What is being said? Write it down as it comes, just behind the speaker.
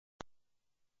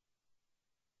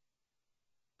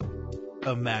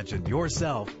Imagine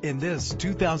yourself in this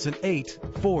 2008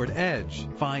 Ford Edge.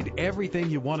 Find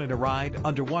everything you want in a ride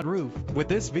under one roof with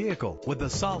this vehicle, with a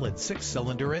solid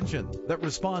 6-cylinder engine that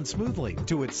responds smoothly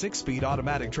to its 6-speed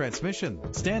automatic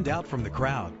transmission. Stand out from the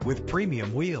crowd with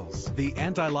premium wheels. The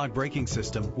anti-lock braking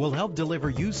system will help deliver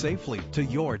you safely to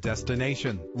your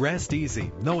destination. Rest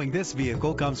easy knowing this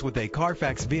vehicle comes with a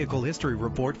Carfax Vehicle History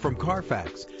Report from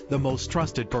Carfax, the most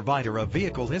trusted provider of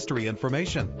vehicle history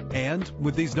information. And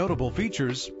with these notable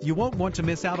features, you won't want to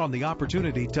miss out on the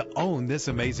opportunity to own this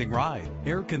amazing ride.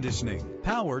 Air conditioning,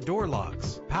 power door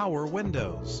locks, power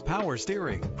windows, power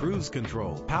steering, cruise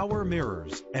control, power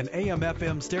mirrors, and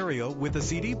AM/FM stereo with a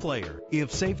CD player.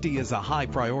 If safety is a high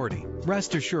priority,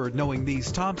 rest assured knowing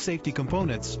these top safety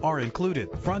components are included: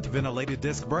 front ventilated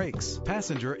disc brakes,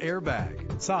 passenger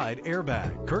airbag, side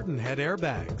airbag, curtain head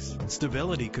airbags,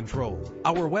 stability control.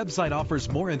 Our website offers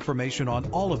more information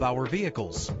on all of our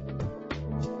vehicles.